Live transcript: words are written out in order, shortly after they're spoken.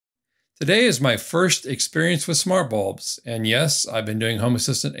Today is my first experience with smart bulbs, and yes, I've been doing Home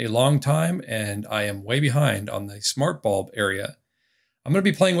Assistant a long time and I am way behind on the smart bulb area. I'm going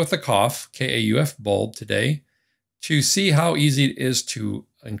to be playing with the KAUF, K-A-U-F bulb today to see how easy it is to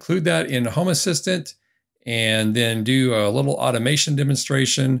include that in Home Assistant and then do a little automation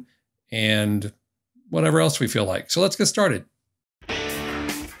demonstration and whatever else we feel like. So let's get started.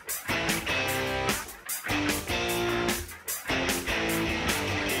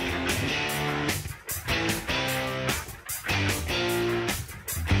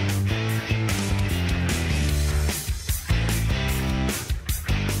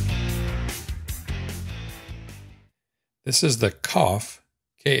 This is the KAUF,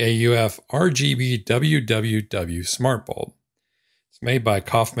 K-A-U-F RGBWW smart bulb. It's made by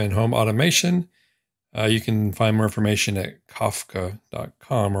Kaufman Home Automation. You can find more information at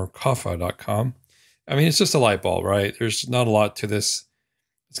kafka.com or kafa.com. I mean, it's just a light bulb, right? There's not a lot to this.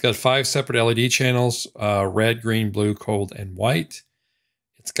 It's got 5 separate LED channels, red, green, blue, cold, and white.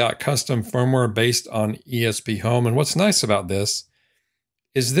 It's got custom firmware based on ESPHome. And what's nice about this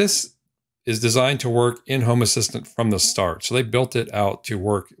is designed to work in Home Assistant from the start. So they built it out to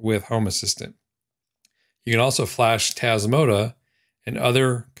work with Home Assistant. You can also flash Tasmota and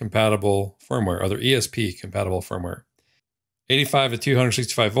other compatible firmware, other ESP compatible firmware. 85 to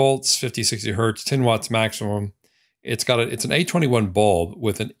 265 volts, 50, 60 hertz, 10 watts maximum. It's an A21 bulb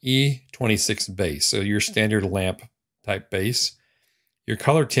with an E26 base. So your standard lamp type base. Your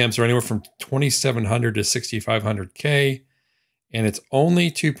color temps are anywhere from 2700 to 6500K. And it's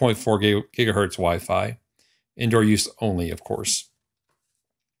only 2.4 gigahertz Wi-Fi. Indoor use only, of course.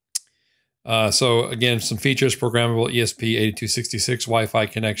 So again, some features: programmable ESP8266 Wi-Fi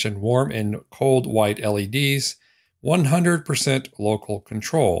connection, warm and cold white LEDs, 100% local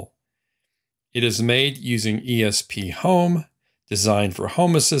control. It is made using ESPHome, designed for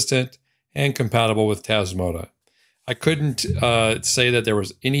Home Assistant, and compatible with Tasmota. I couldn't say that there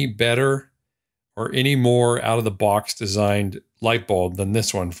was any better or any more out-of-the-box designed light bulb than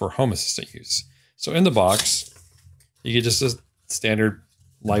this one for Home Assistant use. So in the box, you get just a standard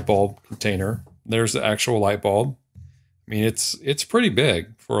light bulb container. There's the actual light bulb. I mean, it's pretty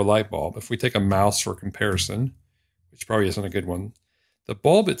big for a light bulb. If we take a mouse for comparison, which probably isn't a good one, the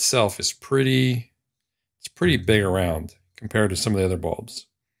bulb itself is pretty big around compared to some of the other bulbs.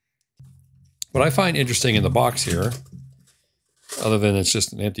 What I find interesting in the box here, other than it's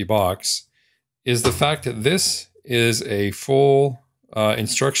just an empty box, is the fact that this is a full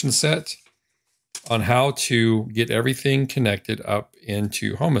instruction set on how to get everything connected up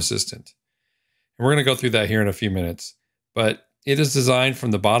into Home Assistant. And we're going to go through that here in a few minutes. But it is designed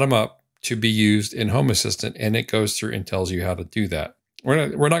from the bottom up to be used in Home Assistant, and it goes through and tells you how to do that. We're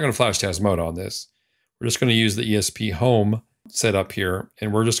not going to flash Tasmota on this. We're just going to use the ESPHome setup here,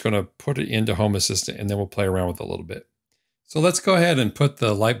 and we're just going to put it into Home Assistant, and then we'll play around with it a little bit. So let's go ahead and put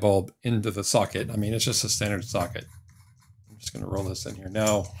the light bulb into the socket. I mean, it's just a standard socket. I'm just going to roll this in here.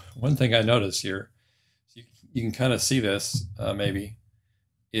 Now, one thing I noticed here, you can kind of see this maybe,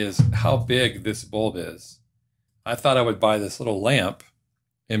 is how big this bulb is. I thought I would buy this little lamp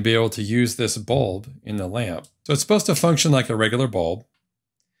and be able to use this bulb in the lamp. So it's supposed to function like a regular bulb.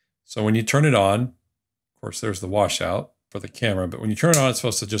 So when you turn it on, of course, there's the washout for the camera, but when you turn it on, it's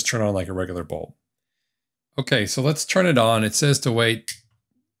supposed to just turn on like a regular bulb. Okay, so let's turn it on. It says to wait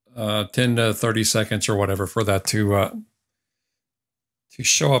 10 to 30 seconds or whatever for that to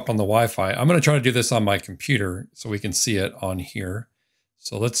show up on the Wi-Fi. I'm going to try to do this on my computer so we can see it on here.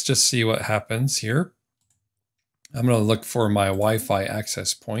 So let's just see what happens here. I'm going to look for my Wi-Fi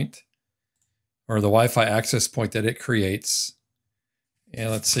access point, or the Wi-Fi access point that it creates. And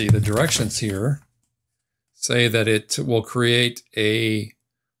let's see, the directions here say that it will create a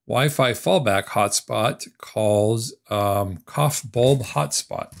Wi-Fi fallback hotspot called KAUF bulb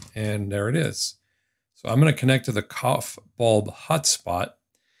hotspot. And there it is. So I'm going to connect to the KAUF bulb hotspot.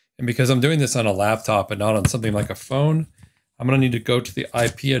 And because I'm doing this on a laptop and not on something like a phone, I'm going to need to go to the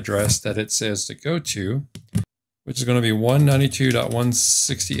IP address that it says to go to, which is going to be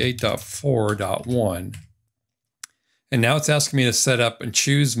 192.168.4.1. And now it's asking me to set up and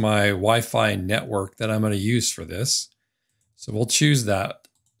choose my Wi-Fi network that I'm going to use for this. So we'll choose that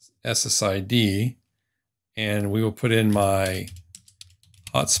SSID, and we will put in my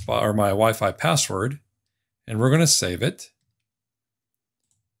hotspot or my Wi-Fi password, and we're going to save it.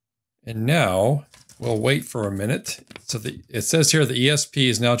 And now we'll wait for a minute. So it says here the ESP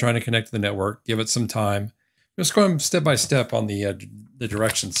is now trying to connect to the network. Give it some time. Just going step by step on the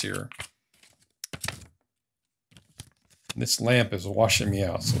directions here. And this lamp is washing me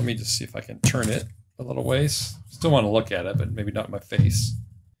out. So let me just see if I can turn it a little ways. Still want to look at it, but maybe not my face.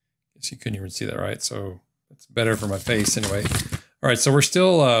 guess you couldn't even see that, right? So it's better for my face anyway. All right, so we're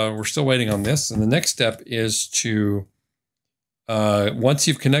still waiting on this, and the next step is to once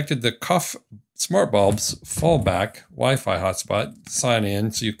you've connected the KAUF smart bulb's fallback Wi-Fi hotspot, sign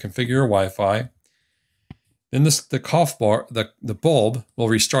in. So you configure your Wi-Fi. Then the KAUF bar, the bulb will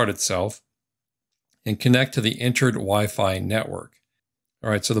restart itself and connect to the entered Wi-Fi network.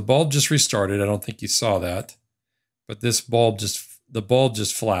 All right, so the bulb just restarted. I don't think you saw that, but the bulb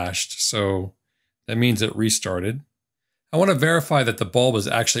just flashed, so that means it restarted. I want to verify that the bulb is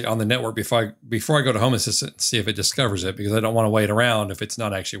actually on the network before I go to Home Assistant and see if it discovers it, because I don't want to wait around if it's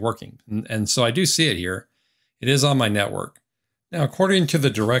not actually working. And so I do see it here. It is on my network. Now, according to the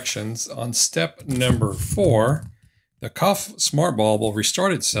directions on step number 4, the KAUF smart bulb will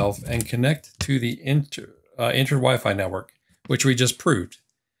restart itself and connect to the entered Wi-Fi network, which we just proved.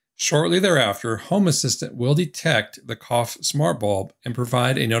 Shortly thereafter, Home Assistant will detect the KAUF smart bulb and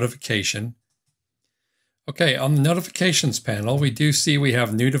provide a notification. Okay, on the notifications panel, we do see we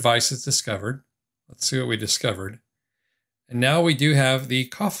have new devices discovered. Let's see what we discovered. And now we do have the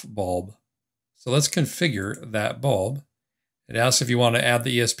KAUF bulb. So let's configure that bulb. It asks if you want to add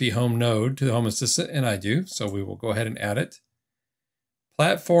the ESPHome node to the Home Assistant, and I do. So we will go ahead and add it.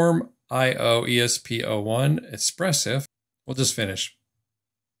 Platform IO ESP01 Expressive. We'll just finish.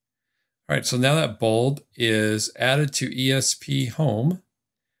 All right, so now that bulb is added to ESPHome.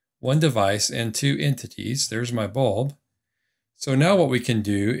 1 device and 2 entities. There's my bulb. So now what we can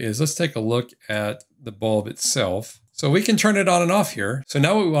do is let's take a look at the bulb itself. So we can turn it on and off here. So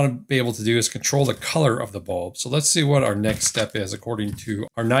now what we want to be able to do is control the color of the bulb. So let's see what our next step is according to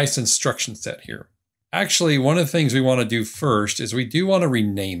our nice instruction set here. Actually, one of the things we want to do first is we do want to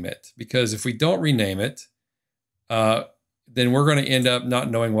rename it, because if we don't rename it, then we're going to end up not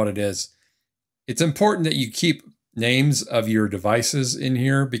knowing what it is. It's important that you keep names of your devices in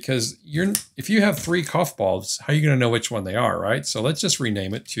here, because if you have 3 KAUF bulbs, how are you going to know which one they are, right? So let's just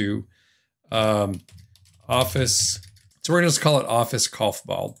rename it to Office. So we're going to just call it Office KAUF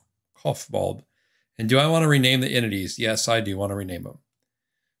bulb. And do I want to rename the entities? Yes, I do want to rename them.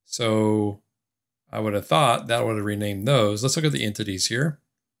 So I would have thought that would have renamed those. Let's look at the entities here.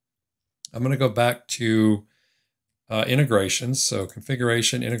 I'm going to go back to integrations. So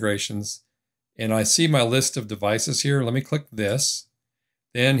configuration, integrations. And I see my list of devices here. Let me click this.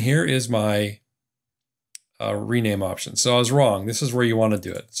 Then here is my rename option. So I was wrong. This is where you want to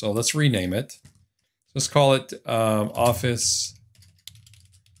do it. So let's rename it. Let's call it Office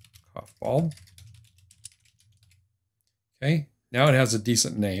KAUF bulb. Okay, now it has a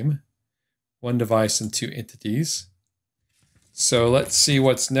decent name. 1 device and 2 entities. So let's see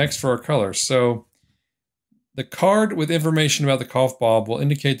what's next for our colors. So the card with information about the KAUF bulb will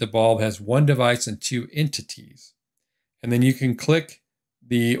indicate the bulb has 1 device and 2 entities. And then you can click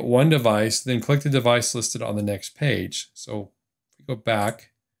the 1 device, then click the device listed on the next page. So if we go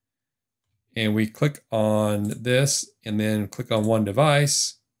back and we click on this and then click on 1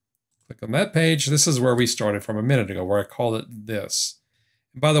 device, click on that page. This is where we started from a minute ago, where I called it this.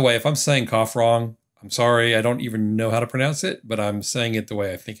 And by the way, if I'm saying KAUF wrong, I'm sorry. I don't even know how to pronounce it, but I'm saying it the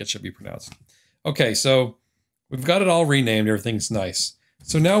way I think it should be pronounced. Okay, so we've got it all renamed. Everything's nice.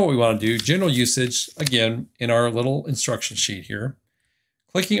 So now what we want to do, general usage, again, in our little instruction sheet here.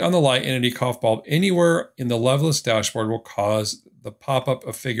 Clicking on the light entity KAUF bulb anywhere in the levelist dashboard will cause the pop-up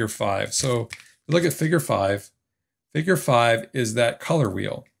of figure 5. So look at figure 5. Figure 5 is that color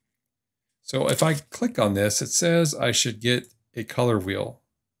wheel. So if I click on this, it says I should get a color wheel.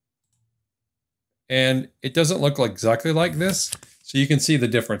 And it doesn't look exactly like this. So you can see the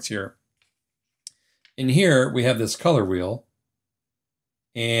difference here. In here, we have this color wheel.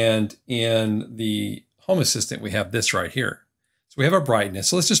 And in the Home Assistant, we have this right here. So we have our brightness.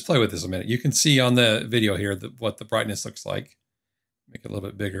 So let's just play with this a minute. You can see on the video here what the brightness looks like. Make it a little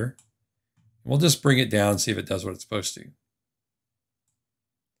bit bigger. We'll just bring it down and see if it does what it's supposed to.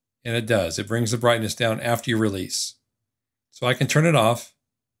 And it does. It brings the brightness down after you release. So I can turn it off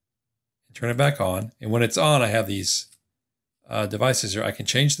and turn it back on. And when it's on, I have these devices here. I can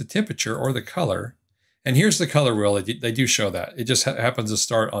change the temperature or the color. And here's the color wheel. They do show that. It just happens to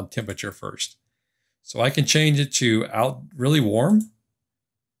start on temperature first. So I can change it to out really warm,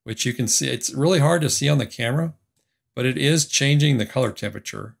 which you can see. It's really hard to see on the camera, but it is changing the color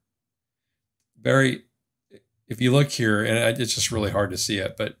temperature. If you look here, and it's just really hard to see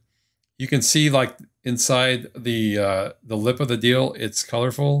it, but you can see like inside the lip of the deal, it's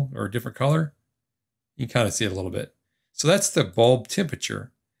colorful or a different color. You can kind of see it a little bit. So that's the bulb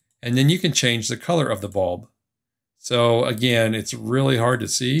temperature. And then you can change the color of the bulb. So again, it's really hard to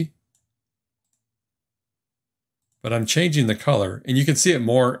see, but I'm changing the color and you can see it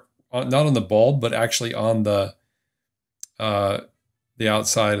more not on the bulb, but actually on the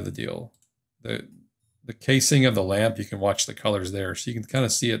outside of the deal. The casing of the lamp, you can watch the colors there. So you can kind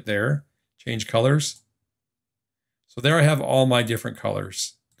of see it there, change colors. So there I have all my different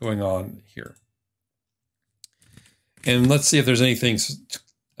colors going on here. And let's see if there's anything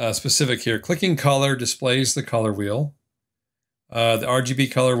specific here. Clicking color displays the color wheel. The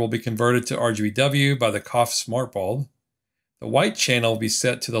RGB color will be converted to RGBW by the KAUF smart bulb. The white channel will be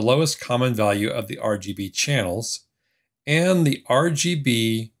set to the lowest common value of the RGB channels, and the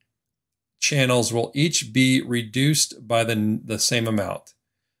RGB channels will each be reduced by the same amount.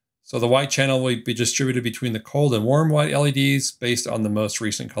 So the white channel will be distributed between the cold and warm white LEDs based on the most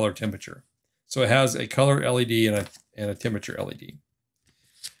recent color temperature. So it has a color LED and a temperature LED.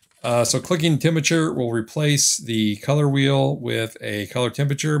 So clicking temperature will replace the color wheel with a color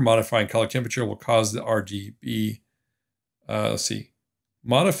temperature. Modifying color temperature will cause the RGB,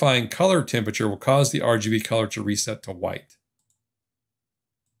 Modifying color temperature will cause the RGB color to reset to white.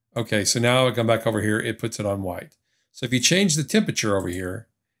 Okay, so now I come back over here, it puts it on white. So if you change the temperature over here,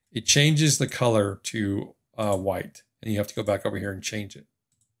 it changes the color to white, and you have to go back over here and change it.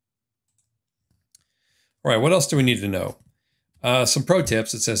 All right, what else do we need to know? Some pro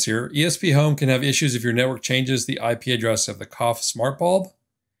tips, it says here. ESPHome can have issues if your network changes the IP address of the KAUF smart bulb.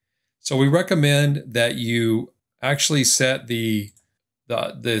 So we recommend that you actually set a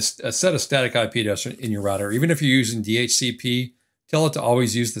set a static IP address in your router. Even if you're using DHCP, tell it to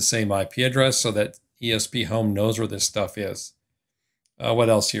always use the same IP address so that ESPHome knows where this stuff is. What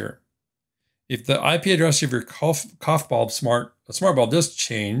else here? If the IP address of your KAUF bulb smart bulb does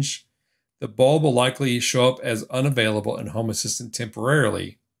change, the bulb will likely show up as unavailable in Home Assistant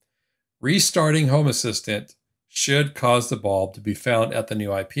temporarily. Restarting Home Assistant should cause the bulb to be found at the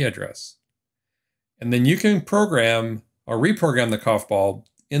new IP address. And then you can program or reprogram the KAUF bulb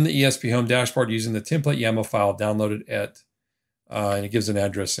in the ESPHome dashboard using the template YAML file downloaded at, and it gives an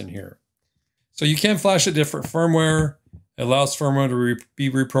address in here. So you can flash a different firmware. It allows firmware to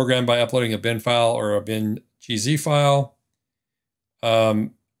be reprogrammed by uploading a bin file or a bin.gz file.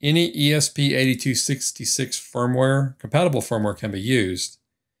 Any ESP8266 firmware, compatible firmware can be used.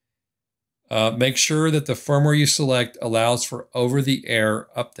 Make sure that the firmware you select allows for over-the-air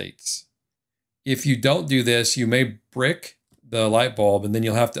updates. If you don't do this, you may brick the light bulb, and then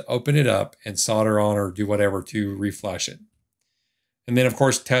you'll have to open it up and solder on or do whatever to reflash it. And then, of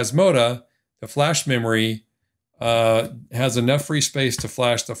course, Tasmota, the flash memory, has enough free space to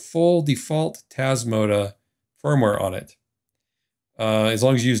flash the full default Tasmota firmware on it, as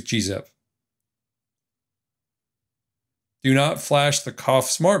long as you use gzip. Do not flash the KAUF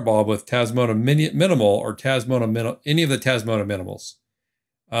smart bulb with Tasmota Minimal or any of the Tasmota Minimals.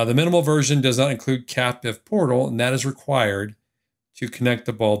 The minimal version does not include captive portal, and that is required to connect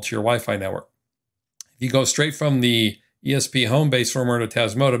the bulb to your Wi-Fi network. If you go straight from the ESPHome based firmware to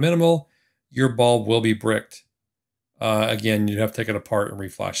Tasmota Minimal, your bulb will be bricked. Again, you'd have to take it apart and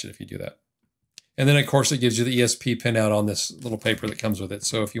reflash it if you do that. And then, of course, it gives you the ESP pinout on this little paper that comes with it.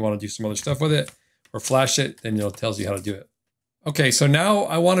 So if you want to do some other stuff with it or flash it, then it tells you how to do it. Okay, so now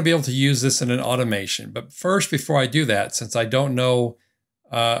I want to be able to use this in an automation. But first, before I do that, since I don't know,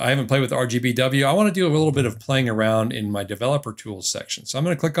 I haven't played with RGBW, I want to do a little bit of playing around in my developer tools section. So I'm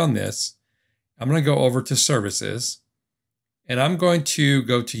going to click on this. I'm going to go over to services. And I'm going to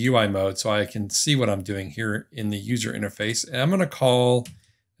go to UI mode so I can see what I'm doing here in the user interface. And I'm going to call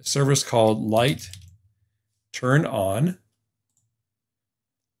a service called Light Turn On.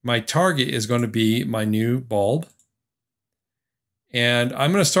 My target is going to be my new bulb. And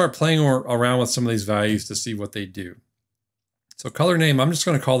I'm going to start playing around with some of these values to see what they do. So color name, I'm just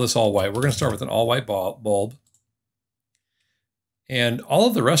going to call this all white. We're going to start with an all white bulb. And all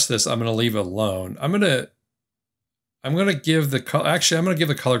of the rest of this, I'm going to leave alone. I'm going to give the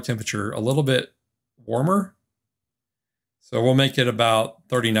color temperature a little bit warmer. So we'll make it about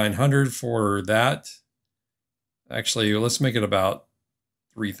 3900 for that. Actually, let's make it about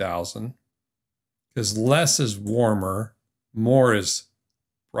 3000 because less is warmer, more is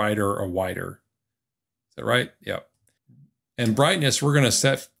brighter or whiter. Is that right? Yep. And brightness, we're going to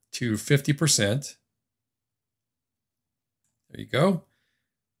set to 50%. There you go.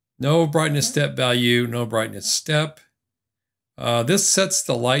 No brightness step value, no brightness step. This sets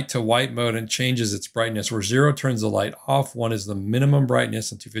the light to white mode and changes its brightness, where 0 turns the light off, 1 is the minimum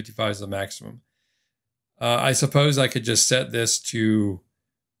brightness, and 255 is the maximum. I suppose I could just set this to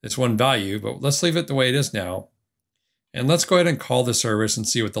this one value, but let's leave it the way it is now. And let's go ahead and call the service and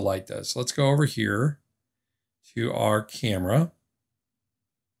see what the light does. So let's go over here to our camera.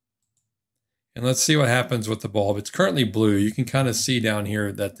 And let's see what happens with the bulb. It's currently blue. You can kind of see down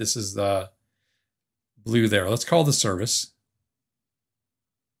here that this is the blue there. Let's call the service.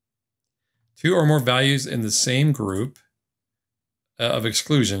 2 or more values in the same group of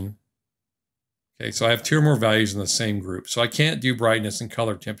exclusion. Okay, so I have 2 or more values in the same group. So I can't do brightness and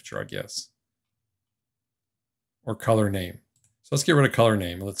color temperature, I guess. Or color name. So let's get rid of color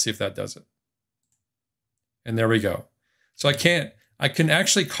name. Let's see if that does it. And there we go. So I can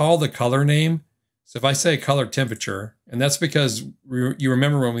actually call the color name. So if I say color temperature, and that's because you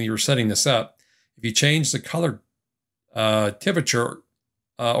remember when we were setting this up, if you change the color temperature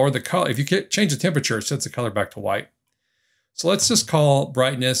or the color, if you change the temperature, it sets the color back to white. So let's just call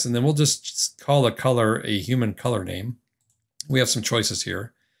brightness, and then we'll just call the color a human color name. We have some choices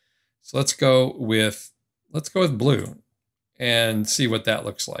here. So let's go with blue and see what that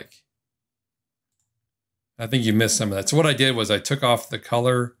looks like. I think you missed some of that. So what I did was I took off the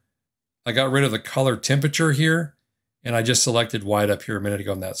color. I got rid of the color temperature here, and I just selected white up here a minute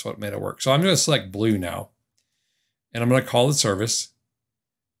ago, and that's what made it work. So I'm going to select blue now, and I'm going to call the service.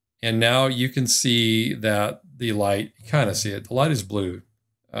 And now you can see that the light, you kind of see it. The light is blue.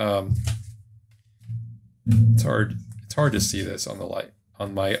 It's hard to see this on the light,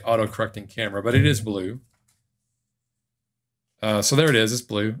 on my auto-correcting camera, but it is blue. So there it is, it's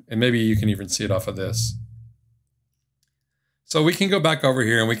blue. And maybe you can even see it off of this. So we can go back over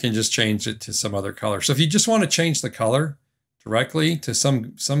here and we can just change it to some other color. So if you just want to change the color directly to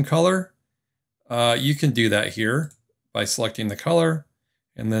some color, you can do that here by selecting the color.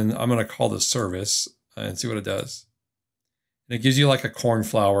 And then I'm going to call the service and see what it does. And it gives you like a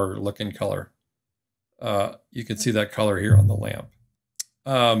cornflower looking color. You can see that color here on the lamp.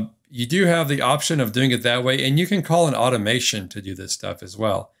 You do have the option of doing it that way, and you can call an automation to do this stuff as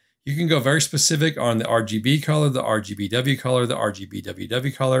well. You can go very specific on the RGB color, the RGBW color, the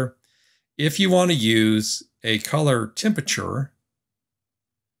RGBWW color. If you want to use a color temperature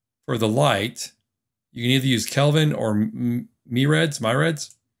for the light, you can either use Kelvin or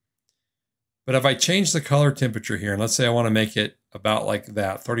myreds. But if I change the color temperature here, and let's say I want to make it about like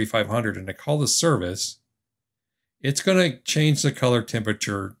that, 3500, and I call the service, it's going to change the color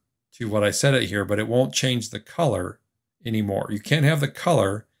temperature to what I set it here, but it won't change the color anymore. You can't have the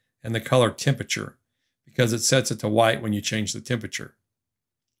color and the color temperature because it sets it to white when you change the temperature.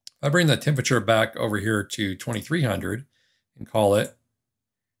 If I bring the temperature back over here to 2300 and call it,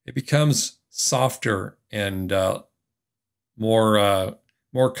 it becomes softer and more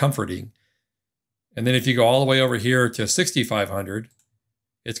comforting. And then if you go all the way over here to 6500,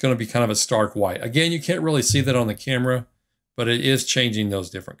 it's going to be kind of a stark white. Again, you can't really see that on the camera, but it is changing those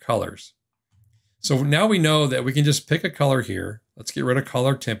different colors. So now we know that we can just pick a color here. Let's get rid of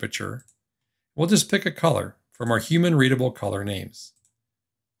color temperature. We'll just pick a color from our human readable color names.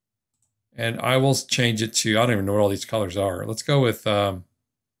 And I will change it to, I don't even know what all these colors are. Let's go with a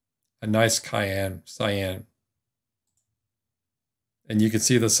nice cyan. And you can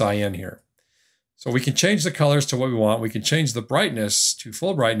see the cyan here. So we can change the colors to what we want. We can change the brightness to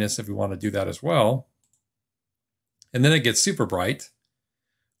full brightness if we want to do that as well. And then it gets super bright.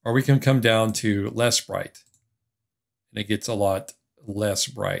 Or we can come down to less bright. And it gets a lot less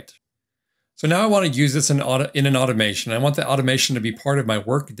bright. So now I want to use this in an automation. I want the automation to be part of my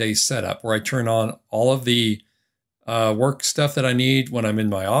workday setup where I turn on all of the work stuff that I need when I'm in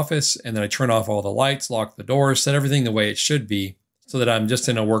my office. And then I turn off all the lights, lock the doors, set everything the way it should be so that I'm just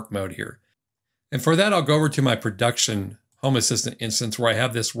in a work mode here. And for that, I'll go over to my production Home Assistant instance where I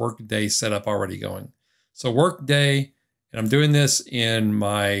have this workday setup already going. So workday, and I'm doing this in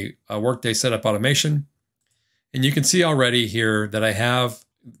my workday setup automation. And you can see already here that I have,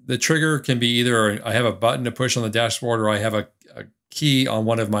 the trigger can be either I have a button to push on the dashboard or I have a key on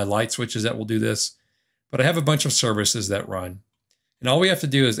one of my light switches that will do this. But I have a bunch of services that run. And all we have to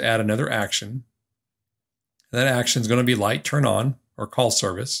do is add another action. And that action is going to be light turn on or call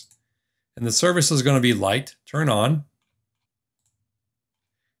service. And the service is going to be light turn on.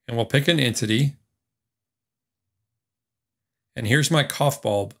 And we'll pick an entity. And here's my KAUF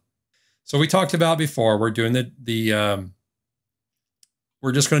bulb. So we talked about before, we're doing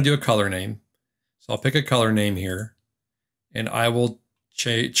we're just going to do a color name. So I'll pick a color name here. And I will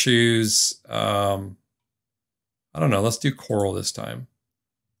choose, I don't know, let's do coral this time.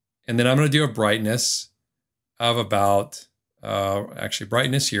 And then I'm going to do a brightness of about, actually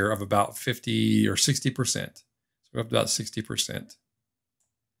brightness here of about 50 or 60%. So we're up to about 60%.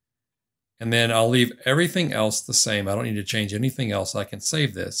 And then I'll leave everything else the same. I don't need to change anything else. I can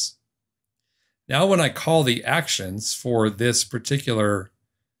save this. Now when I call the actions for this particular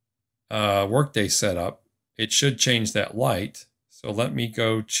workday setup, it should change that light. So let me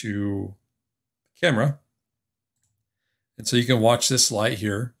go to camera. And so you can watch this light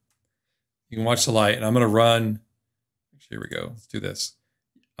here. You can watch the light, and I'm going to run. Here we go. Let's do this.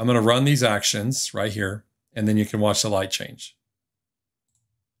 I'm going to run these actions right here, and then you can watch the light change.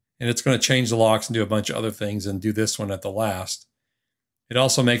 And it's going to change the locks and do a bunch of other things and do this one at the last. It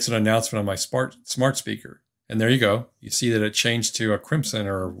also makes an announcement on my smart speaker. And there you go. You see that it changed to a crimson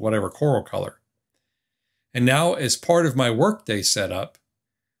or whatever coral color. And now, as part of my workday setup,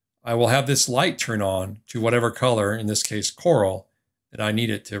 I will have this light turn on to whatever color, in this case coral, that I need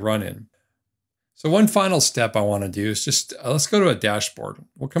it to run in. So one final step I want to do is just, let's go to a dashboard.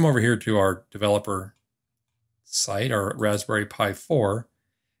 We'll come over here to our developer site, our Raspberry Pi 4,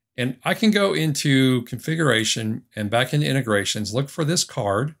 and I can go into configuration and back into integrations, look for this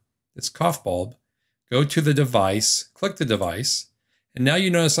card, this KAUF bulb, go to the device, click the device, and now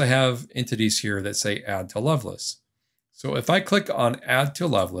you notice I have entities here that say add to Loveless. So if I click on add to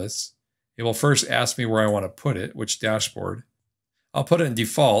Loveless, it will first ask me where I want to put it, which dashboard. I'll put it in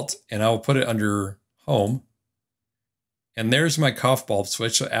default, and I will put it under home. And there's my KAUF bulb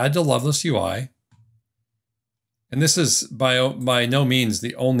switch. So add to Loveless UI. And this is by no means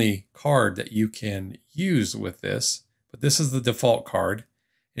the only card that you can use with this, but this is the default card.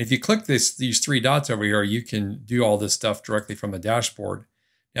 And if you click these three dots over here, you can do all this stuff directly from the dashboard.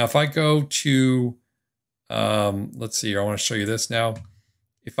 Now, if I go to, let's see, I want to show you this now.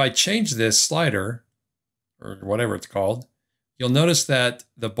 If I change this slider, or whatever it's called, you'll notice that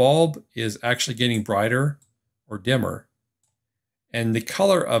the bulb is actually getting brighter or dimmer. And the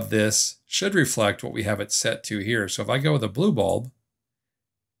color of this should reflect what we have it set to here. So if I go with a blue bulb,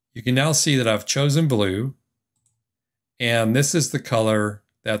 you can now see that I've chosen blue. And this is the color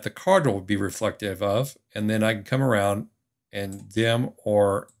that the card will be reflective of. And then I can come around and dim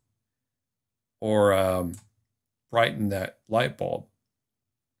or brighten that light bulb.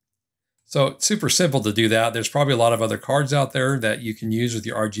 So it's super simple to do that. There's probably a lot of other cards out there that you can use with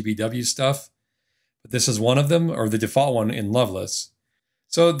your RGBW stuff, but this is one of them, or the default one in Loveless.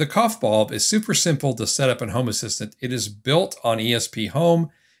 So the KAUF bulb is super simple to set up in Home Assistant. It is built on ESPHome.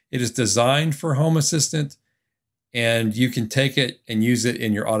 It is designed for Home Assistant, and you can take it and use it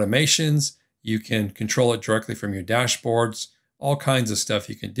in your automations. You can control it directly from your dashboards, all kinds of stuff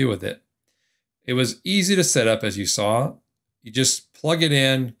you can do with it. It was easy to set up, as you saw. You just plug it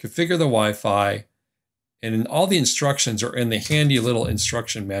in, configure the Wi-Fi, and all the instructions are in the handy little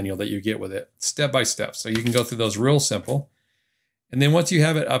instruction manual that you get with it, step by step. So you can go through those real simple. And then once you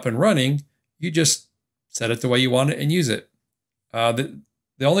have it up and running, you just set it the way you want it and use it. The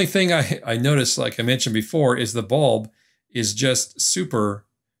only thing I noticed, like I mentioned before, is the bulb is just super,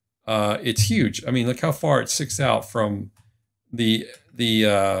 it's huge. I mean, look how far it sticks out from the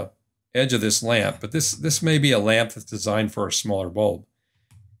edge of this lamp, but this may be a lamp that's designed for a smaller bulb.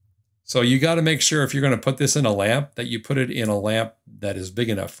 So you got to make sure if you're going to put this in a lamp that you put it in a lamp that is big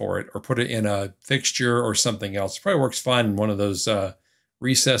enough for it, or put it in a fixture or something else. It probably works fine in one of those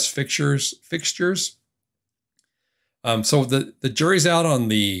recessed fixtures. So the jury's out on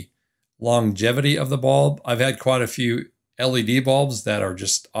the longevity of the bulb. I've had quite a few LED bulbs that are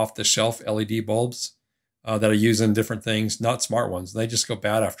just off-the-shelf LED bulbs that I use in different things, not smart ones. They just go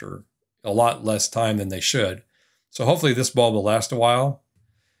bad after a lot less time than they should. So hopefully this bulb will last a while.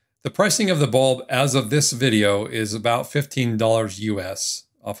 The pricing of the bulb as of this video is about $15 US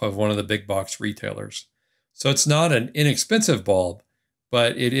off of one of the big box retailers. So it's not an inexpensive bulb,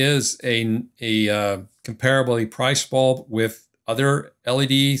 but it is a comparably priced bulb with other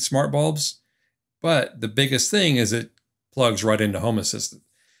LED smart bulbs. But the biggest thing is it plugs right into Home Assistant.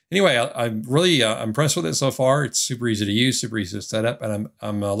 Anyway, I'm really impressed with it so far. It's super easy to use, super easy to set up, and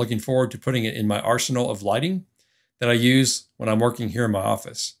I'm looking forward to putting it in my arsenal of lighting that I use when I'm working here in my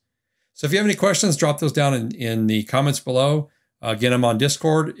office. So if you have any questions, drop those down in the comments below. Again, I'm on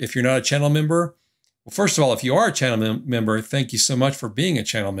Discord. If you're not a channel member, well, first of all, if you are a channel member, thank you so much for being a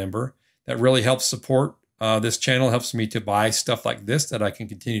channel member. That really helps support this channel, helps me to buy stuff like this that I can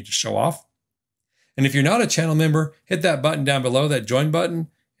continue to show off. And if you're not a channel member, hit that button down below, that join button,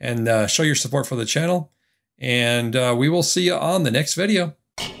 and show your support for the channel. And we will see you on the next video.